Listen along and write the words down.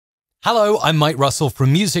Hello, I'm Mike Russell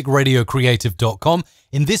from musicradiocreative.com.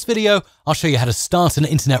 In this video, I'll show you how to start an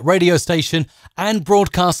internet radio station and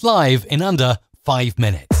broadcast live in under 5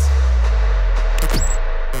 minutes.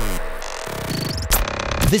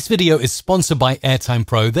 This video is sponsored by Airtime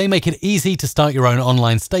Pro. They make it easy to start your own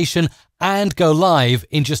online station and go live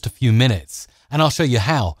in just a few minutes. And I'll show you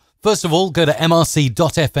how. First of all, go to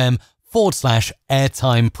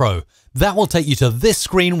mrc.fm/Airtime Pro. That will take you to this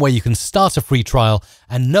screen where you can start a free trial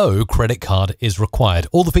and no credit card is required.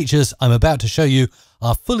 All the features I'm about to show you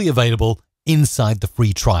are fully available inside the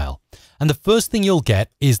free trial. And the first thing you'll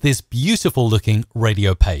get is this beautiful looking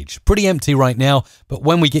radio page. Pretty empty right now, but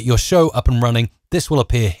when we get your show up and running, this will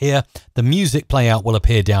appear here. The music playout will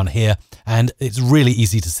appear down here, and it's really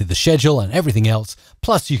easy to see the schedule and everything else.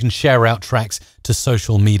 Plus you can share out tracks to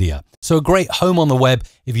social media. So a great home on the web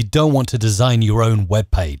if you don't want to design your own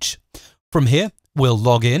web page. From here, we'll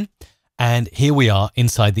log in, and here we are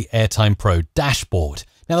inside the Airtime Pro dashboard.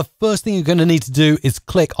 Now, the first thing you're going to need to do is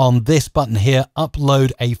click on this button here,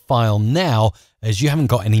 upload a file now, as you haven't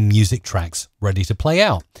got any music tracks ready to play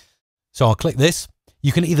out. So I'll click this.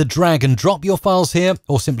 You can either drag and drop your files here,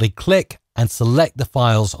 or simply click and select the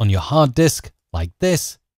files on your hard disk like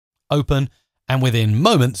this, open, and within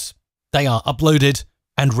moments, they are uploaded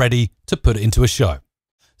and ready to put into a show.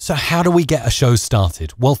 So how do we get a show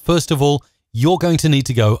started? Well, first of all, you're going to need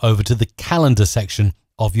to go over to the calendar section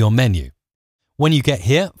of your menu. When you get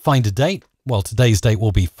here, find a date. Well, today's date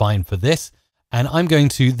will be fine for this. And I'm going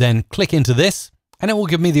to then click into this, and it will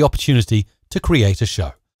give me the opportunity to create a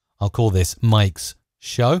show. I'll call this Mike's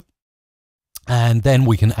Show. And then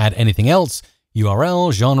we can add anything else,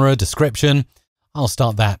 URL, genre, description. I'll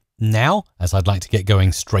start that now, as I'd like to get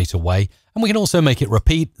going straight away. And we can also make it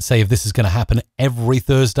repeat. Say if this is going to happen every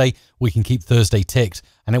Thursday, we can keep Thursday ticked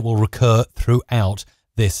and it will recur throughout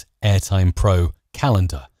this Airtime Pro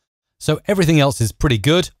calendar. So everything else is pretty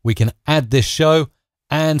good. We can add this show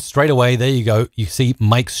and straight away, there you go. You see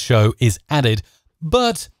Mike's Show is added,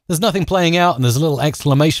 but there's nothing playing out and there's a little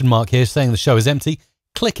exclamation mark here saying the show is empty.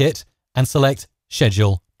 Click it and select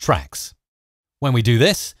Schedule Tracks. When we do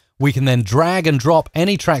this, we can then drag and drop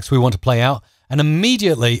any tracks we want to play out. And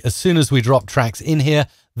immediately, as soon as we drop tracks in here,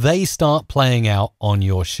 they start playing out on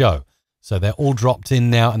your show. So they're all dropped in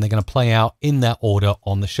now and they're going to play out in that order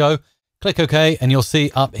on the show. Click OK and you'll see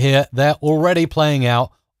up here, they're already playing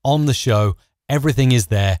out on the show. Everything is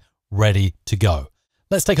there, ready to go.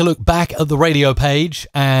 Let's take a look back at the radio page.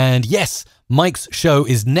 And yes, Mike's Show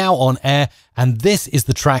is now on air. And this is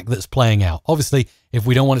the track that's playing out. Obviously, if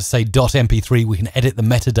we don't want to say .mp3, we can edit the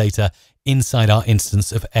metadata inside our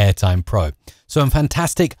instance of Airtime Pro. So a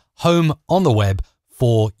fantastic home on the web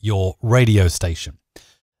for your radio station.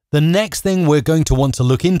 The next thing we're going to want to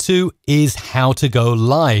look into is how to go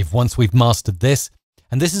live once we've mastered this.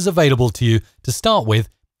 And this is available to you to start with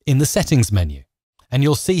in the settings menu. And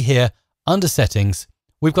you'll see here under settings,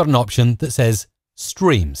 we've got an option that says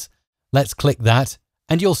streams. Let's click that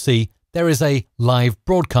and you'll see there is a live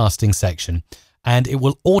broadcasting section and it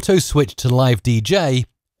will auto switch to live DJ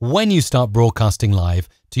when you start broadcasting live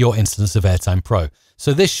to your instance of Airtime Pro.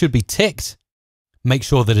 So this should be ticked. Make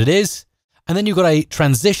sure that it is. And then you've got a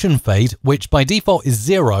transition fade, which by default is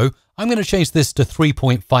 0. I'm going to change this to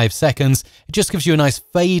 3.5 seconds. It just gives you a nice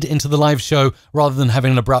fade into the live show rather than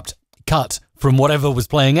having an abrupt cut from whatever was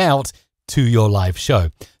playing out to your live show.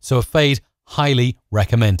 So a fade, highly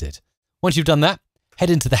recommended. Once you've done that, head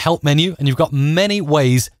into the help menu and you've got many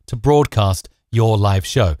ways to broadcast your live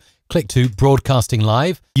show. Click to Broadcasting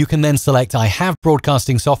Live. You can then select I have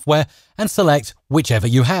broadcasting software and select whichever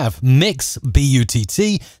you have, Mixxx,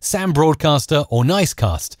 B-U-T-T, Sam Broadcaster or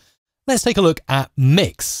Nicecast. Let's take a look at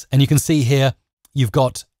Mixxx and you can see here you've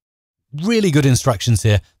got really good instructions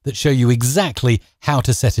here that show you exactly how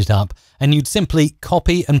to set it up, and you'd simply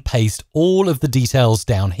copy and paste all of the details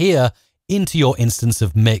down here into your instance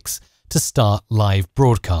of Mixxx to start live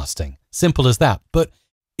broadcasting. Simple as that, but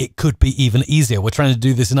it could be even easier. We're trying to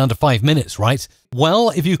do this in under 5 minutes, right? Well,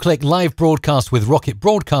 if you click Live Broadcast with Rocket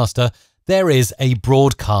Broadcaster, there is a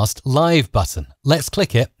Broadcast Live button. Let's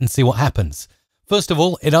click it and see what happens. First of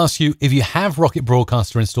all, it asks you if you have Rocket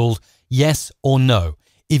Broadcaster installed, yes or no.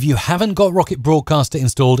 If you haven't got Rocket Broadcaster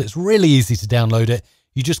installed, it's really easy to download it.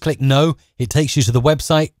 You just click no, it takes you to the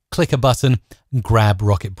website, click a button and grab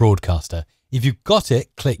Rocket Broadcaster. If you've got it,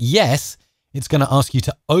 click yes. It's going to ask you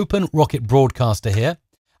to open Rocket Broadcaster here.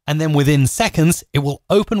 And then within seconds, it will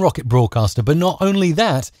open Rocket Broadcaster. But not only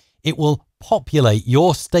that, it will populate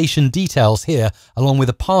your station details here along with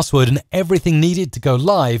a password and everything needed to go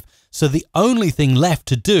live. So the only thing left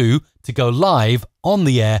to do to go live on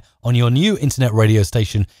the air on your new internet radio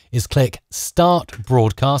station is click Start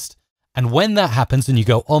Broadcast. And when that happens and you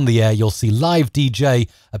go on the air, you'll see Live DJ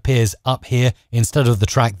appears up here instead of the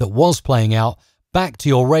track that was playing out. Back to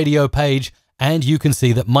your radio page, and you can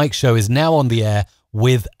see that Mike's show is now on the air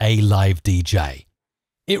with a live DJ.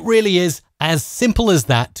 It really is as simple as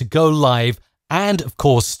that to go live and, of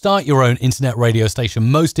course, start your own internet radio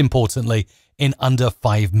station, most importantly, in under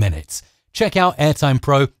 5 minutes. Check out Airtime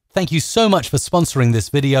Pro. Thank you so much for sponsoring this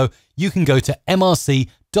video. You can go to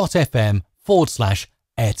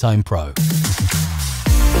mrc.fm/Airtime Pro.